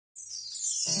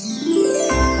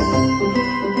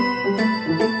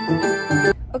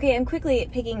Okay, I'm quickly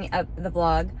picking up the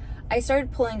vlog. I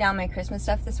started pulling down my Christmas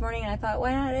stuff this morning and I thought,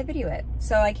 why not video it?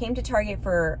 So I came to Target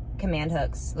for command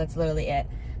hooks. That's literally it.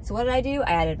 So what did I do?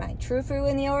 I added my True Fruit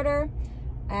in the order.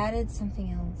 I added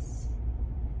something else.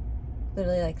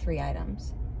 Literally like 3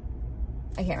 items.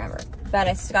 I can't remember. But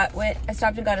I stopped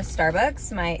and got a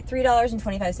Starbucks, my $3.25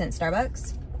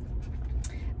 Starbucks.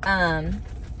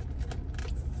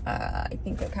 I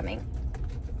think they're coming.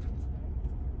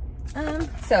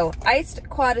 So iced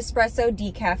quad espresso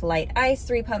decaf light ice,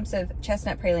 3 pumps of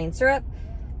chestnut praline syrup,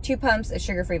 2 pumps of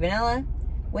sugar-free vanilla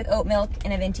with oat milk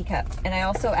in a venti cup. And I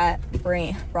also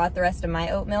brought the rest of my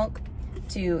oat milk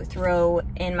to throw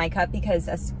in my cup because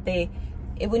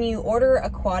when you order a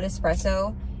quad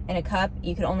espresso in a cup,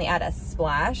 you can only add a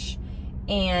splash.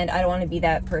 And I don't want to be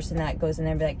that person that goes in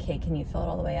there and be like, hey, can you fill it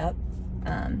all the way up?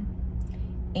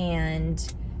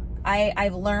 And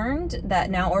I've learned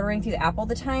that now ordering through the app all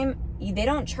the time, they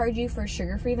don't charge you for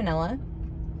sugar-free vanilla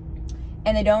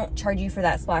and they don't charge you for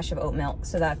that splash of oat milk.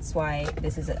 So that's why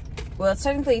this is well, it's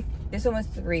technically, this one was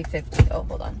 $3.50. Oh,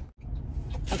 hold on.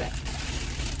 Okay.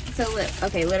 So,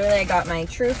 literally I got my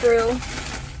True Fruit.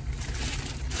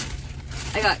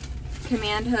 I got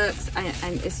command hooks.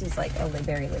 This is like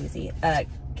very lazy.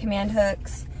 Command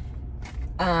hooks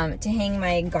to hang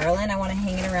my garland. I want to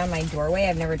hang it around my doorway.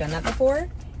 I've never done that before.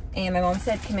 And my mom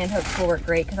said command hooks will work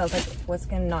great because I was like, what's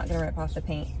not gonna rip off the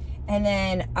paint? And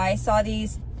then I saw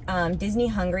these, Disney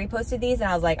Hungry posted these and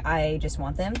I was like, I just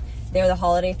want them. They're the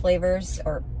holiday flavors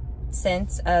or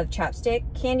scents of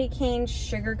chapstick, candy cane,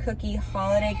 sugar cookie,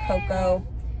 holiday cocoa,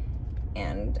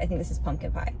 and I think this is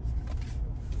pumpkin pie.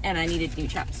 And I needed new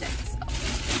chapsticks.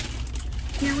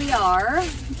 So here we are.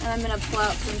 And I'm gonna pull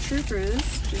out some True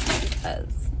Fruits just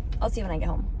because. I'll see you when I get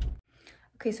home.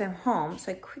 Okay, so I'm home.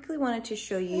 So I quickly wanted to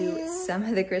show you some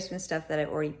of the Christmas stuff that I've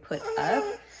already put up.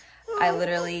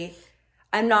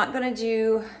 I'm not gonna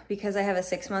do, because I have a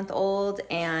 6-month-old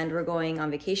and we're going on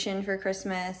vacation for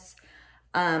Christmas.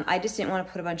 I just didn't want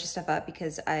to put a bunch of stuff up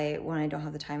because I don't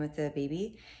have the time with the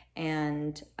baby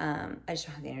and I just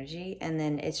don't have the energy, and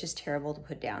then it's just terrible to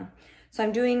put down. So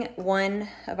I'm doing one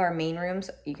of our main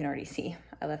rooms. You can already see,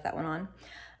 I left that one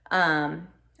on.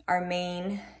 Our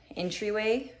main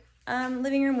entryway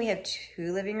living room. We have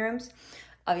 2 living rooms.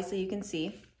 Obviously you can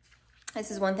see.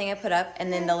 This is one thing I put up,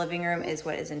 and then the living room is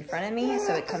what is in front of me,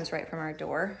 so it comes right from our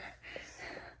door.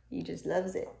 He just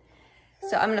loves it.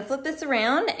 So I'm gonna flip this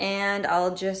around and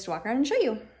I'll just walk around and show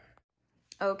you.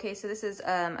 Okay, so this is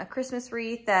a Christmas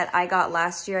wreath that I got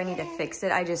last year. I need to fix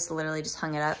it. I just literally just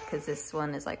hung it up because this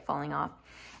one is like falling off.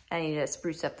 I need to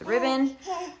spruce up the ribbon.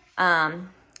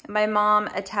 My mom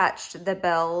attached the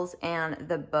bells and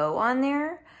the bow on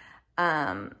there.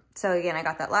 So again, I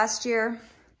got that last year.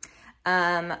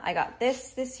 I got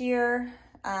this year,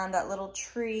 that little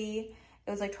tree.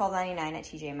 It was like $12.99 at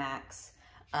TJ Maxx.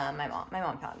 My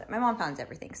mom found it. My mom finds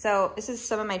everything. So this is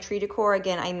some of my tree decor.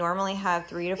 Again, I normally have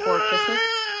 3 to 4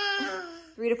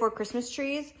 Christmas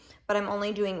trees, but I'm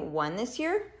only doing 1 this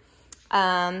year.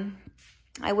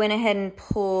 I went ahead and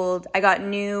I got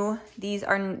new,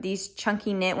 these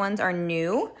chunky knit ones are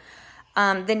new.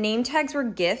 The name tags were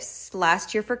gifts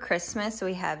last year for Christmas. So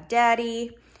we have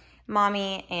Daddy,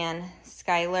 Mommy, and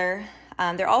Skylar.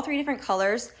 They're all 3 different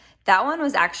colors. That one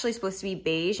was actually supposed to be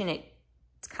beige, and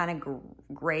it's kind of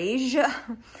grayish,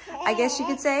 I guess you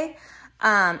could say.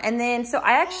 And then, so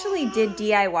I actually did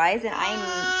DIYs, and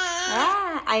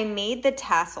I made the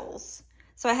tassels.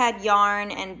 So I had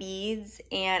yarn and beads,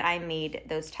 and I made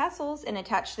those tassels and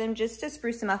attached them just to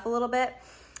spruce them up a little bit.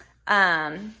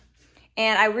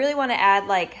 And I really want to add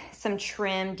like some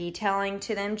trim detailing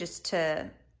to them just to,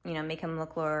 you know, make them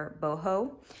look more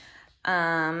boho.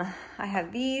 I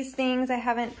have these things I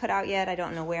haven't put out yet. I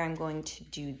don't know where I'm going to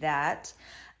do that.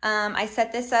 I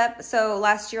set this up. So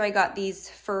last year I got these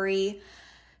furry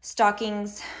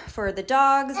stockings for the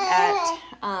dogs at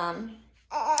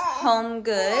Home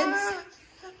Goods.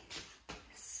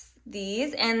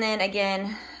 These, and then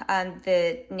again,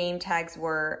 the name tags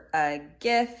were a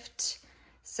gift.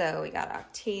 So we got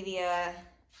Octavia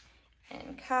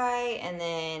and Kai, and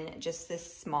then just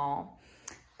this small,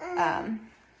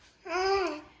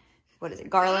 what is it,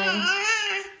 garland.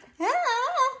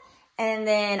 And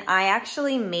then I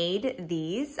actually made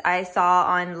these. I saw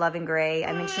on Love and Gray,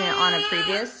 I mentioned it on a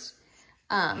previous,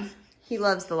 he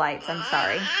loves the lights, I'm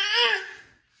sorry.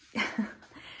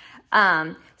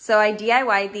 So I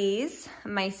DIY'd these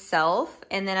myself,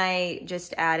 and then I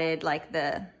just added like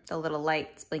the little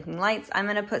lights, blinking lights. I'm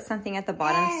gonna put something at the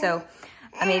bottom. So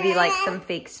Maybe like some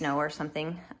fake snow or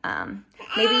something.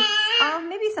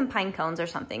 Maybe some pine cones or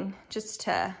something, just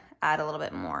to add a little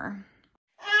bit more.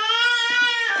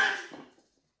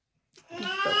 So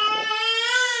cool.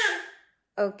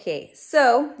 Okay,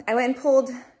 so I went and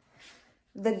pulled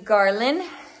the garland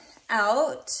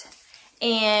out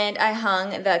and I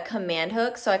hung the command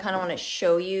hook. So I kind of want to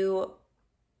show you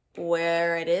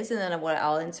where it is, and then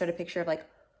I'll insert a picture of like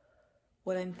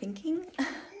what I'm thinking.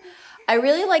 I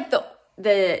really like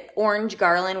the orange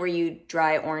garland where you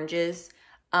dry oranges.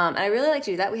 And I really like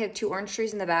to do that. We have 2 orange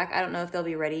trees in the back. I don't know if they'll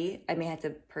be ready. I may have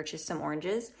to purchase some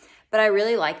oranges, but I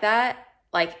really like that.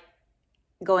 Like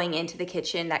going into the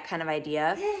kitchen, that kind of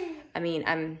idea. I mean,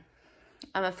 I'm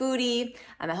a foodie.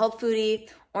 I'm a health foodie.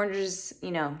 Oranges,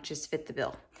 you know, just fit the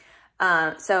bill.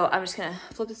 So I'm just gonna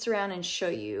flip this around and show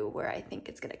you where I think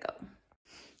it's gonna go.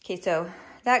 Okay, so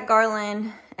that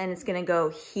garland, and it's gonna go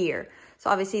here. So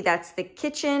obviously that's the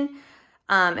kitchen.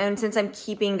 And since I'm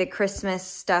keeping the Christmas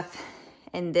stuff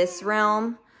in this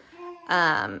realm,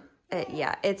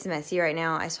 yeah, it's messy right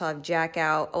now. I still have Jack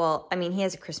out. Well, I mean, he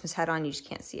has a Christmas hat on, you just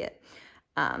can't see it.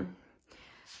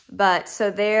 But so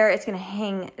there, it's gonna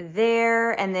hang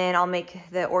there, and then I'll make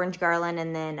the orange garland,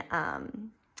 and then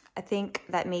I think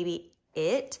that may be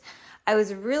it. I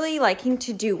was really liking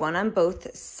to do one on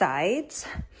both sides.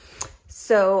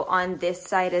 So on this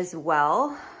side as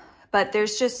well, but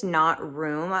there's just not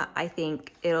room. I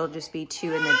think it'll just be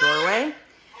 2 in the doorway.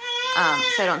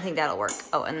 So I don't think that'll work.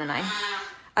 Oh, and then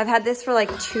I've had this for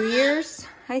like 2 years,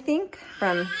 I think,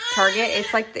 from Target.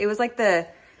 It was like the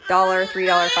 $1,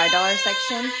 $3, $5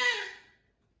 section.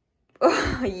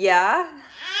 Oh, yeah.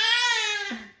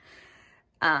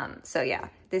 So yeah,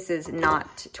 this is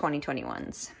not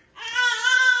 2021's.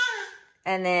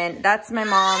 And then that's my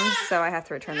mom's, so I have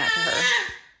to return that to her.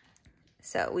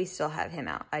 So we still have him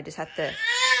out. I just have to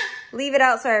leave it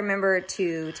out so I remember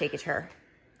to take it to her.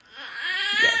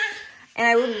 Yes. And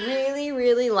I would really,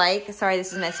 really like, sorry,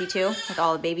 this is messy too, with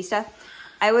all the baby stuff.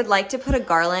 I would like to put a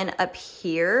garland up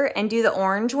here and do the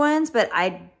orange ones, but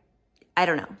I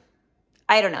don't know.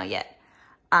 I don't know yet.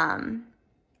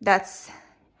 That's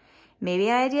maybe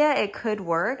an idea. It could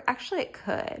work. Actually, it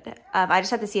could. I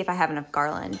just have to see if I have enough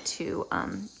garland to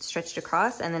stretch it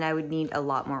across, and then I would need a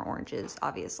lot more oranges,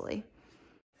 obviously.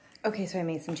 Okay, so I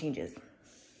made some changes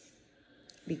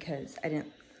because I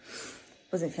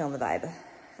wasn't feeling the vibe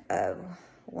of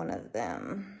one of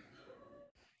them.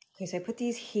 Okay, so I put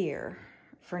these here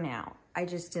for now. I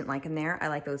just didn't like them there. I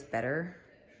like those better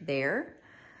there.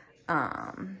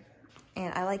 And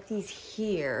I like these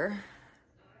here,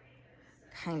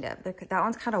 kind of. That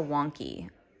one's kind of wonky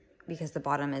because the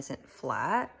bottom isn't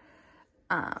flat.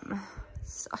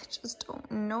 So I just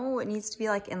don't know. It needs to be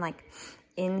like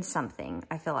in something.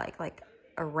 I feel like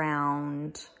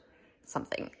around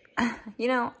something. You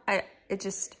know, I'm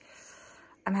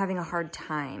having a hard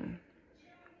time.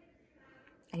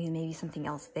 I need maybe something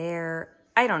else there.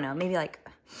 I don't know, maybe like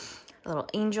a little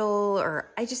angel,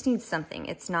 or I just need something.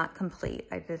 It's not complete.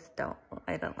 I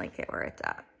don't like it where it's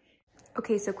at.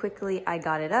 Okay, so quickly I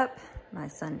got it up. My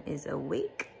son is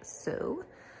awake, so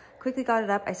quickly got it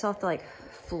up. I still have to like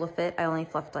fluff it. I only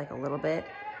fluffed like a little bit,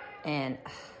 and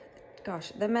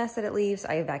gosh, the mess that it leaves,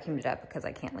 I vacuumed it up because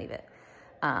I can't leave it.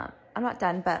 I'm not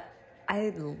done, but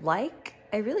I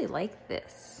really like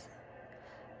this.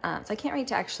 So I can't wait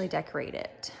to actually decorate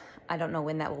it. I don't know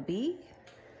when that will be.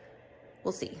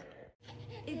 We'll see.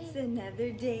 It's another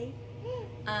day.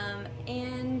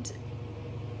 And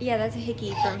yeah, that's a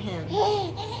hickey from him.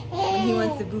 When he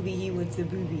wants a booby, he wants a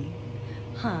booby.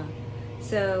 Huh.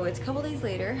 So it's a couple days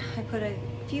later. I put a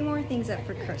few more things up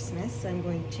for Christmas. So I'm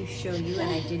going to show you, and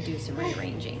I did do some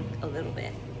rearranging a little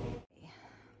bit.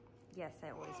 Yes, I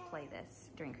always play this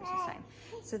during Christmas time.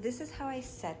 So this is how I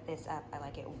set this up. I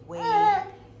like it way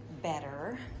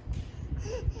better.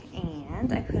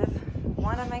 And I put up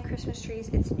one of my Christmas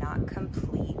trees. It's not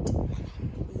complete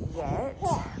yet,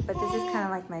 but this is kind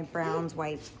of like my browns,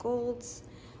 whites, golds.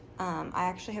 I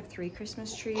actually have 3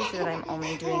 Christmas trees that I'm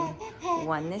only doing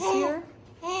 1 this year.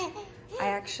 I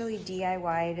actually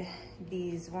DIY'd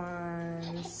these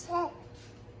ones,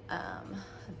 and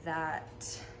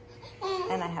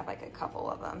I have like a couple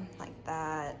of them like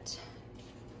that.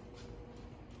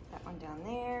 That one down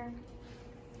there.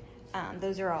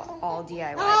 Those are all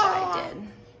DIY that I did.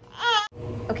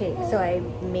 Okay, so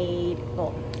I'm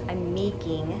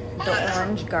making the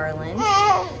orange garland.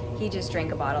 He just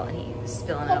drank a bottle and he's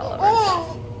spilling it all over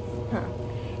himself.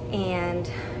 And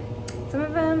some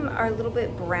of them are a little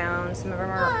bit brown, some of them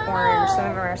are orange, some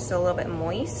of them are still a little bit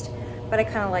moist, but I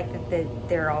kind of like that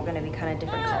they're all gonna be kind of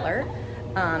different color.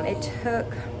 It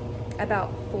took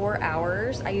about 4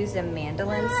 hours. I used a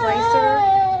mandolin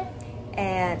slicer,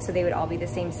 and so they would all be the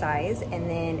same size. And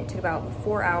then it took about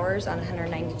 4 hours on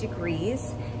 190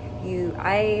 degrees.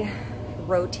 I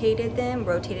rotated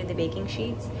the baking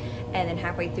sheets, and then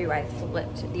halfway through I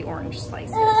flipped the orange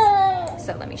slices.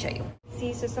 So let me show you.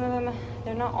 See, so some of them,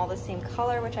 they're not all the same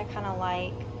color, which I kind of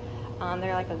like.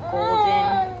 They're like a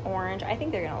golden orange. I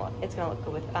think it's gonna look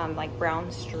good with like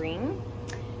brown string.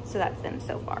 So that's them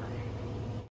so far.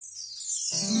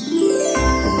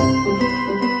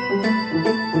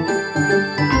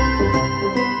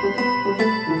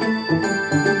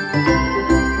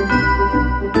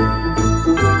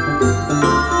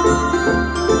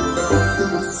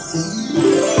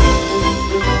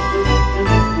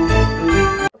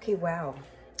 Okay, wow,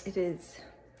 it is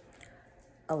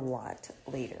a lot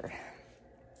later.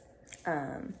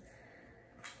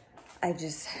 I've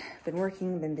just been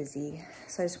working, been busy,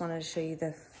 so I just wanted to show you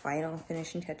the final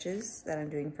finishing touches that I'm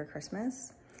doing for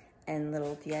Christmas and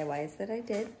little DIYs that I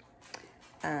did.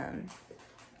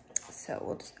 So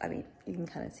we'll just, I mean, you can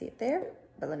kind of see it there,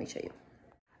 but let me show you.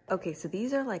 Okay, so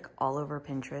these are like all over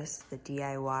Pinterest, the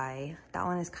DIY. That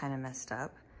one is kind of messed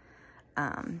up.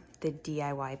 The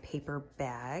DIY paper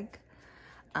bag.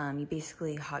 You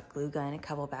basically hot glue gun a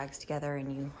couple bags together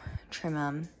and you trim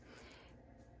them.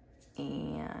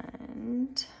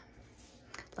 And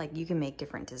like you can make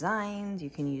different designs. You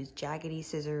can use jaggedy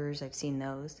scissors. I've seen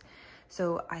those.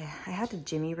 So I had to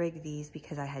jimmy rig these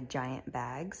because I had giant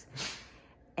bags.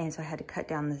 And so I had to cut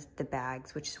down the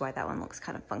bags, which is why that one looks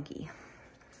kind of funky.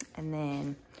 And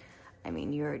then, I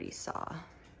mean, you already saw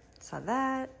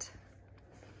that.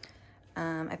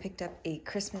 I picked up a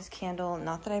Christmas candle.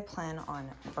 Not that I plan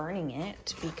on burning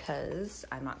it because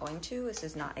I'm not going to. This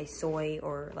is not a soy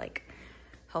or like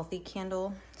healthy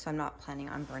candle, so I'm not planning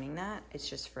on burning that. It's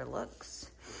just for looks.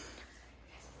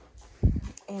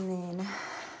 And then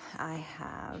I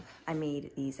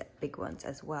made these big ones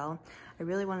as well. I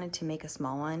really wanted to make a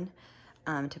small one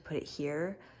to put it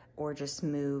here, or just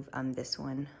move this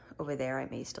one over there. I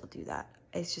may still do that.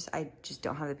 It's just, I just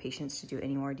don't have the patience to do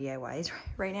any more DIYs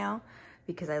right now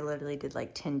because I literally did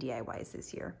like 10 DIYs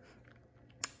this year.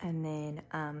 And then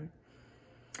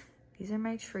these are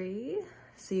my tree.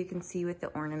 So you can see with the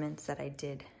ornaments that I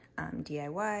did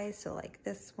DIY. So like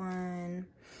this one,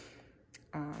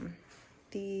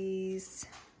 this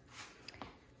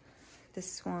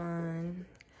one,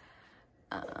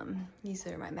 these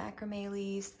are my macrame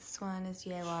leaves. This one is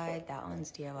DIY, that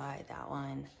one's DIY, that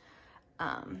one.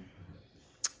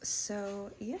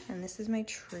 So yeah, and this is my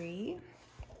tree.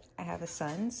 I have a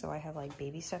son, so I have like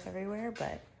baby stuff everywhere,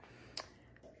 but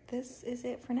this is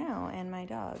it for now. And my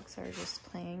dogs are just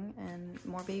playing and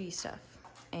more baby stuff.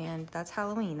 And that's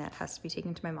Halloween. That has to be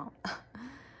taken to my mom.